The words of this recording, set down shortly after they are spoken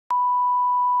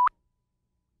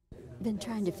been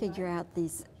trying to figure out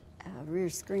these rear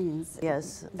screens.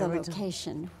 Yes. The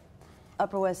location.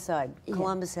 Upper West Side, Yeah.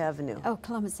 Columbus Avenue. Oh,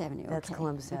 Columbus Avenue. That's okay.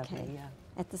 Columbus okay. Avenue, yeah.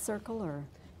 At the Circle, or?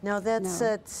 No, that's No.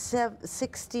 at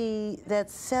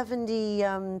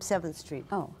 77th Street.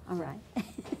 Oh, all right.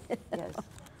 Yes.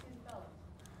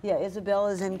 Yeah,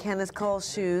 Isabella's in Kenneth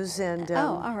Cole's shoes, and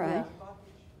oh, all right.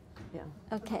 Yeah.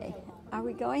 Okay. Are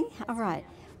we going? All right.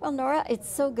 Well, Nora, it's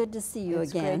so good to see you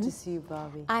It's again. great to see you,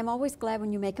 Bobbie. I'm always glad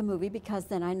when you make a movie because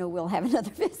then I know we'll have another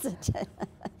visit.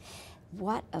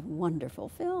 What a wonderful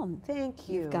film. Thank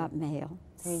you. You've got mail.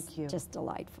 Thank you. Just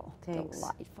delightful. Thanks.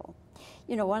 Delightful.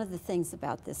 You know, one of the things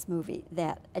about this movie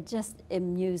that just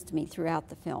amused me throughout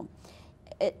the film,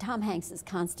 Tom Hanks is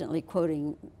constantly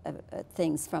quoting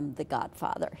things from The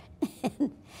Godfather.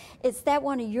 Is that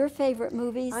one of your favorite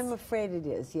movies? I'm afraid it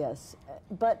is, yes.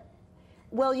 But,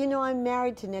 well, you know, I'm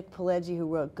married to Nick Pileggi, who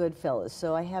wrote Goodfellas,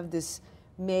 so I have this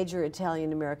major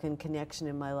Italian-American connection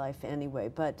in my life anyway.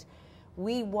 But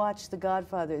we watch The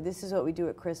Godfather. This is what we do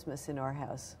at Christmas in our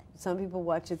house. Some people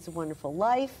watch It's a Wonderful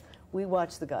Life. We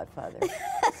watch The Godfather.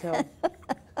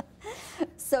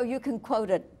 So you can quote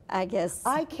it, I guess.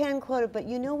 I can quote it, but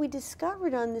you know, we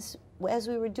discovered on this, as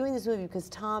we were doing this movie, because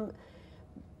Tom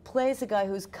plays a guy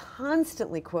who's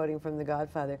constantly quoting from The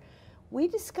Godfather, we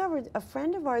discovered a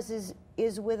friend of ours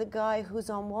is with a guy who's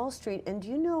on Wall Street, and do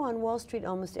you know on Wall Street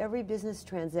almost every business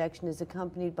transaction is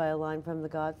accompanied by a line from The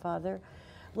Godfather?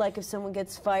 Like if someone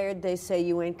gets fired, they say,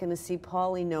 "You ain't gonna see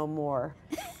Paulie no more."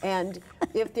 And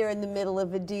if they're in the middle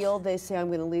of a deal, they say,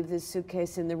 "I'm gonna leave this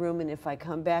suitcase in the room, and if I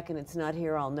come back and it's not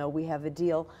here, I'll know we have a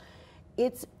deal."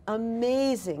 It's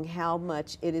amazing how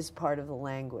much it is part of the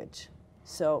language.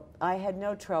 So I had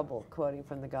no trouble quoting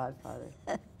from The Godfather.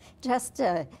 Just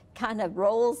kind of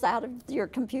rolls out of your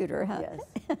computer, huh?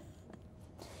 Yes.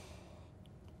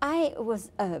 I was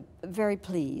very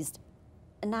pleased.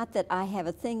 Not that I have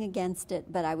a thing against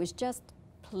it, but I was just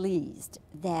pleased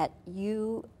that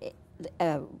you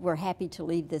were happy to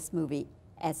leave this movie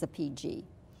as a PG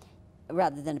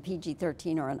rather than a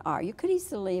PG-13 or an R. You could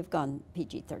easily have gone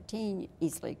PG-13, you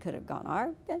easily could have gone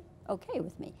R, okay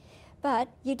with me. But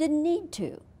you didn't need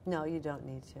to. No, you don't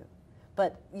need to.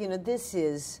 But, you know, this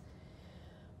is,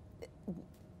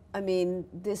 I mean,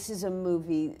 this is a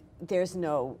movie, there's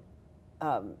no,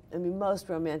 I mean, most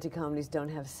romantic comedies don't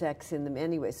have sex in them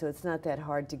anyway, so it's not that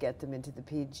hard to get them into the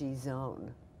PG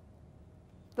zone.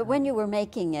 But when you were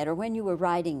making it, or when you were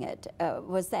writing it,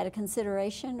 was that a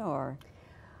consideration, or?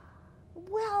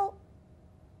 Well,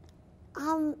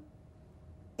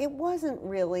 it wasn't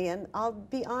really, and I'll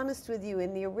be honest with you,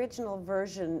 in the original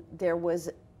version, there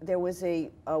was a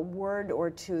word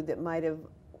or two that might have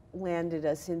landed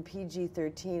us in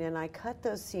PG-13, and I cut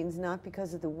those scenes not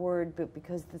because of the word, but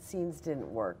because the scenes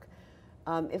didn't work.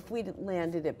 If we'd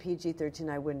landed at PG-13,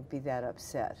 I wouldn't be that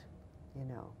upset, you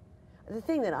know. The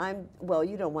thing that well,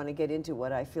 you don't want to get into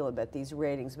what I feel about these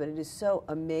ratings, but it is so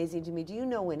amazing to me. Do you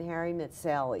know when Harry Met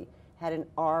Sally had an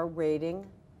R rating?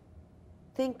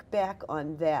 Think back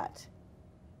on that.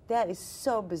 That is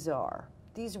so bizarre.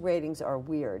 These ratings are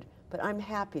weird. But I'm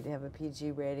happy to have a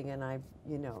PG rating, and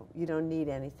you know, you don't need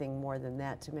anything more than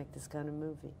that to make this kind of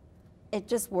movie. It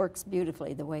just works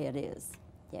beautifully the way it is,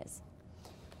 yes.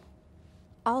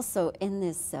 Also, in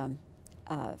this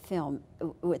film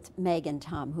with Meg and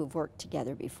Tom, who've worked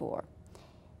together before,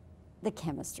 the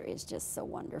chemistry is just so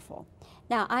wonderful.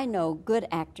 Now, I know good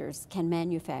actors can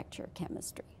manufacture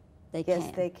chemistry. They can.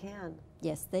 Yes, they can.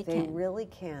 Yes, they can. They really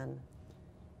can.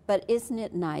 But isn't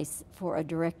it nice for a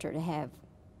director to have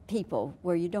people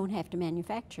where you don't have to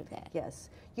manufacture that? Yes.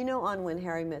 You know, on When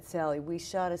Harry Met Sally, we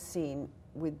shot a scene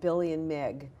with Billy and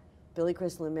Meg, Billy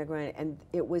Crystal and Meg Ryan, and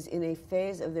it was in a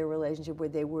phase of their relationship where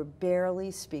they were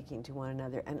barely speaking to one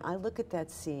another. And I look at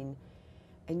that scene,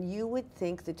 and you would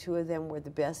think the two of them were the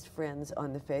best friends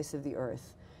on the face of the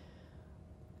earth.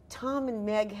 Tom and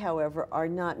Meg, however, are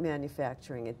not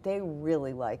manufacturing it. They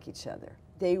really like each other.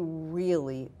 They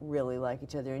really, really like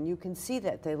each other. And you can see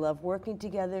that. They love working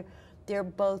together. They're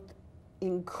both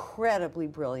incredibly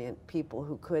brilliant people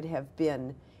who could have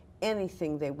been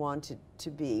anything they wanted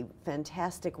to be.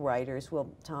 Fantastic writers. Well,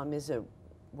 Tom is a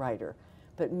writer,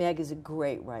 but Meg is a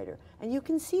great writer. And you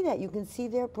can see that. You can see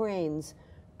their brains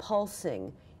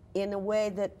pulsing in a way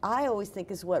that I always think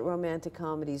is what romantic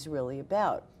comedy is really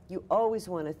about. You always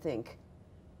want to think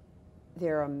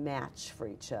they're a match for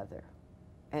each other.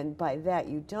 And by that,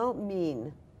 you don't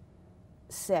mean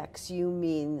sex, you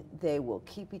mean they will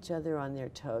keep each other on their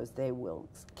toes, they will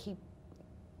keep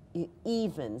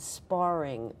even,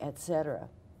 sparring, etc.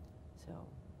 So,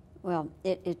 well,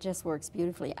 it just works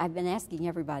beautifully. I've been asking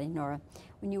everybody, Nora,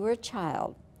 when you were a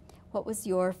child, What was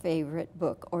your favorite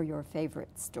book or your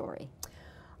favorite story?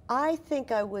 I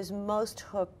think I was most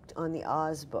hooked on the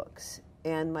Oz books,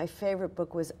 and my favorite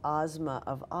book was Ozma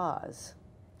of Oz,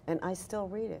 and I still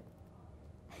read it.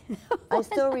 I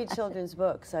still read children's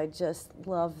books. I just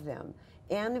love them.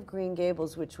 Anne of Green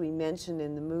Gables, which we mentioned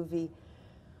in the movie,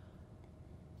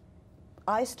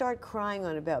 I start crying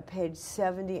on about page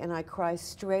 70, and I cry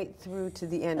straight through to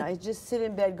the end. I just sit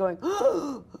in bed going,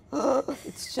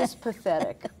 it's just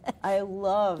pathetic. I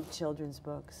love children's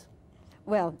books.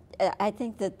 Well, I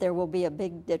think that there will be a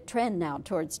big trend now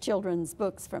towards children's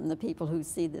books from the people who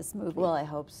see this movie. Well, I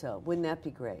hope so. Wouldn't that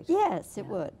be great? Yes, it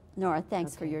would. Nora,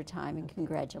 thanks for your time and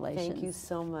congratulations. Thank you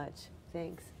so much.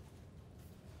 Thanks.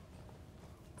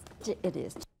 It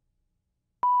is.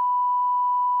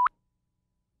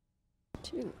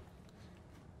 Two.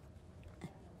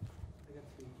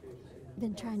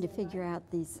 Been trying to figure out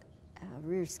these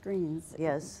rear screens.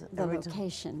 Yes. The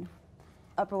location.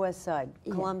 Upper West Side,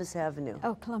 Columbus Avenue.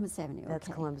 Oh, Columbus Avenue. That's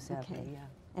okay. Columbus Avenue. Yeah.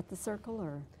 At the Circle,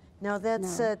 or? No,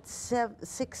 that's No. at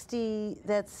 60.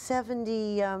 That's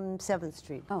 77th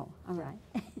Street. Oh, all right.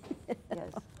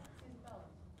 Yes.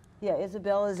 Yeah,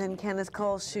 Isabella's in Kenneth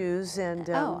Cole's shoes, and.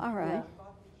 Oh, all right.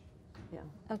 Yeah.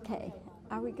 Okay.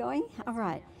 Are we going? All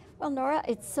right. Well, Nora,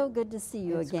 it's so good to see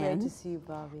you again. It's great to see you,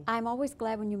 Bobbie. I'm always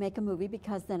glad when you make a movie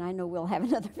because then I know we'll have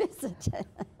another visit.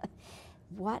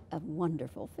 What a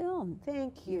wonderful film.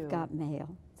 Thank you. You've got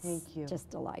mail. Thank you. Just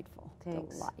delightful.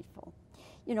 Thanks. Delightful.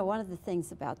 You know, one of the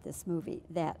things about this movie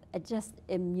that just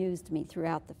amused me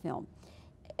throughout the film,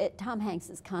 Tom Hanks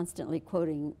is constantly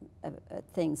quoting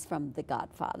things from The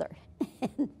Godfather.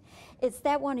 Is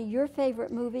that one of your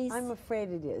favorite movies? I'm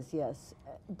afraid it is, yes.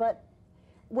 But,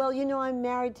 well, you know, I'm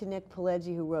married to Nick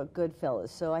Pileggi, who wrote Goodfellas,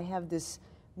 so I have this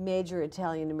major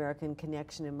Italian-American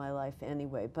connection in my life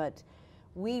anyway. But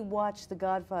we watch The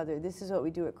Godfather. This is what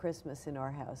we do at Christmas in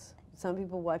our house. Some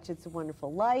people watch It's a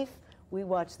Wonderful Life. We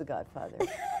watch The Godfather.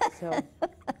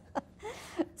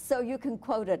 So you can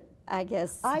quote it, I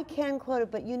guess. I can quote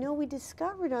it, but you know, we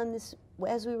discovered on this,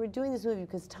 as we were doing this movie,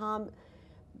 because Tom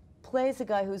plays a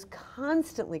guy who's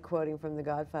constantly quoting from The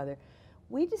Godfather,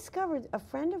 we discovered a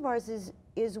friend of ours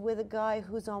is with a guy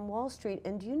who's on Wall Street,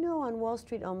 and do you know on Wall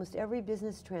Street almost every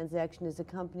business transaction is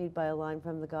accompanied by a line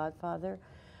from The Godfather?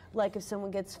 Like if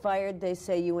someone gets fired, they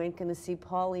say, you ain't gonna see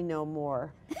Paulie no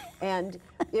more. And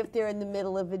if they're in the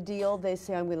middle of a deal, they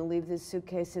say, I'm gonna leave this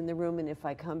suitcase in the room, and if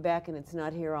I come back and it's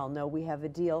not here, I'll know we have a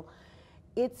deal.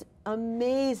 It's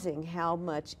amazing how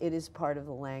much it is part of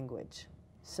the language.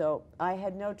 So I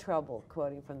had no trouble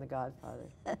quoting from The Godfather.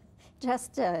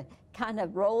 Just kind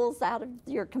of rolls out of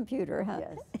your computer, huh?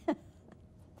 Yes.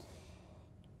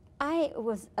 I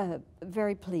was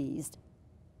very pleased.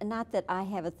 Not that I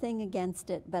have a thing against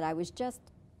it, but I was just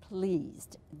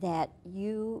pleased that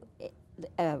you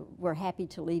were happy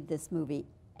to leave this movie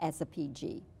as a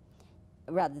PG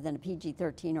rather than a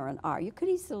PG-13 or an R. You could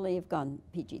easily have gone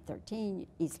PG-13, you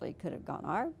easily could have gone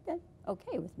R, that's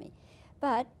okay with me.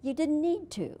 But you didn't need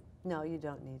to. No, you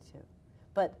don't need to.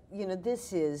 But, you know,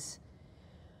 this is,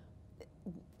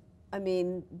 I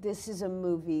mean, this is a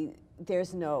movie,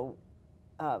 there's no,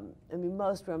 I mean,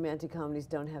 most romantic comedies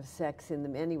don't have sex in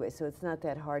them anyway, so it's not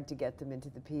that hard to get them into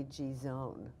the PG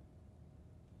zone.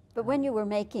 But when you were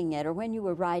making it or when you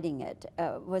were writing it,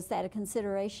 was that a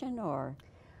consideration or?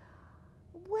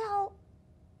 Well,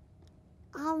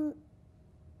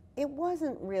 it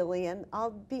wasn't really, and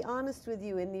I'll be honest with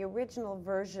you, in the original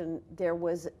version, there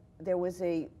was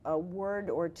a word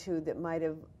or two that might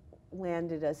have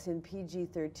landed us in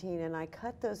PG-13, and I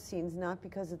cut those scenes not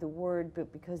because of the word,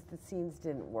 but because the scenes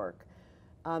didn't work.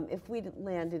 If we'd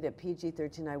landed at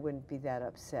PG-13, I wouldn't be that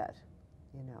upset,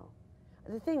 you know.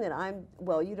 The thing that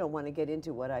well, you don't want to get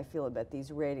into what I feel about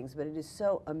these ratings, but it is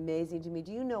so amazing to me.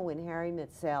 Do you know when Harry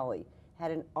Met Sally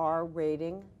had an R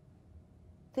rating?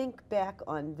 Think back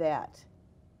on that.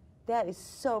 That is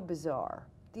so bizarre.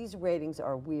 These ratings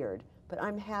are weird, but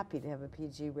I'm happy to have a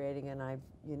PG rating, and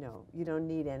you know, you don't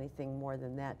need anything more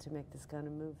than that to make this kind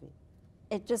of movie.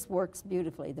 It just works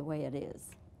beautifully the way it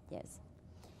is, yes.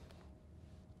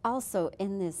 Also,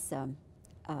 in this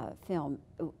film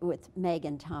with Meg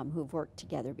and Tom, who've worked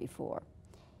together before,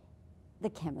 the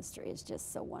chemistry is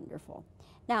just so wonderful.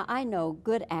 Now, I know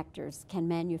good actors can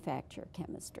manufacture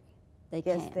chemistry. They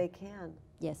can. Yes, they can.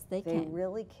 Yes, they can. They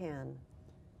really can.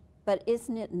 But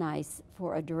isn't it nice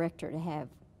for a director to have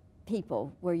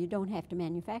people where you don't have to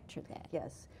manufacture that?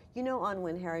 Yes. You know, on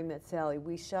When Harry Met Sally,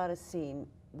 we shot a scene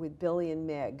with Billy and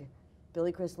Meg,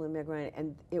 Billy Crystal and Meg Ryan,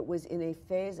 and it was in a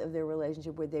phase of their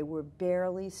relationship where they were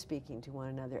barely speaking to one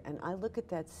another. And I look at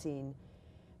that scene,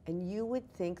 And you would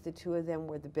think the two of them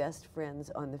were the best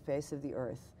friends on the face of the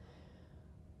earth.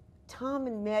 Tom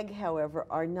and Meg, however,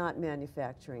 are not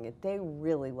manufacturing it. They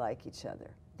really like each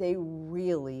other. They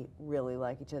really, really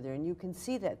like each other. And you can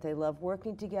see that. They love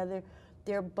working together.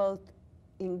 They're both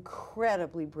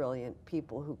incredibly brilliant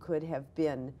people who could have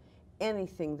been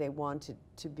anything they wanted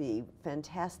to be.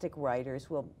 Fantastic writers.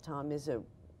 Well, Tom is a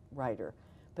writer,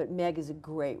 but Meg is a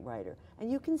great writer.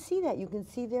 And you can see that. You can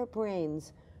see their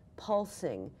brains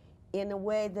pulsing in a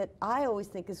way that I always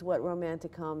think is what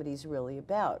romantic comedy is really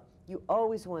about. You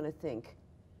always want to think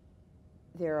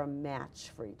they're a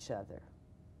match for each other.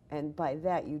 And by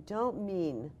that, you don't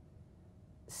mean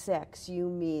sex, you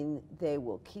mean they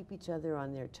will keep each other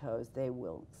on their toes, they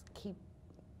will keep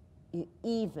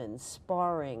even,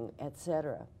 sparring,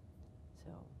 etc.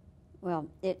 So, well,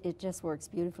 it just works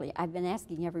beautifully. I've been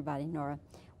asking everybody, Nora,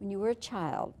 when you were a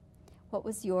child, what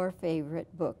was your favorite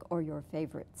book or your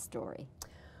favorite story?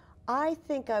 I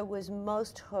think I was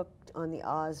most hooked on the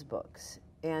Oz books,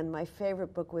 and my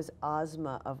favorite book was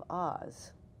Ozma of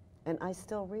Oz, and I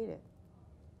still read it.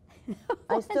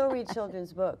 I still read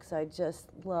children's books. I just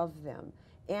love them.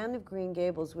 Anne of Green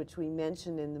Gables, which we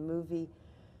mentioned in the movie,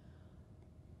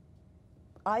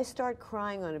 I start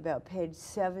crying on about page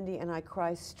 70, and I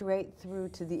cry straight through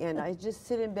to the end. I just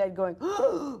sit in bed going,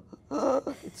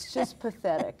 it's just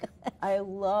pathetic. I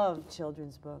love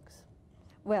children's books.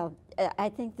 Well, I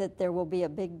think that there will be a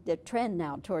big trend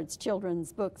now towards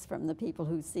children's books from the people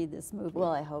who see this movie.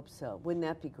 Well, I hope so. Wouldn't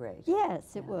that be great?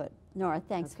 Yes, it would. Nora,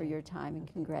 thanks for your time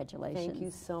and congratulations. Thank you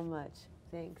so much.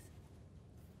 Thanks.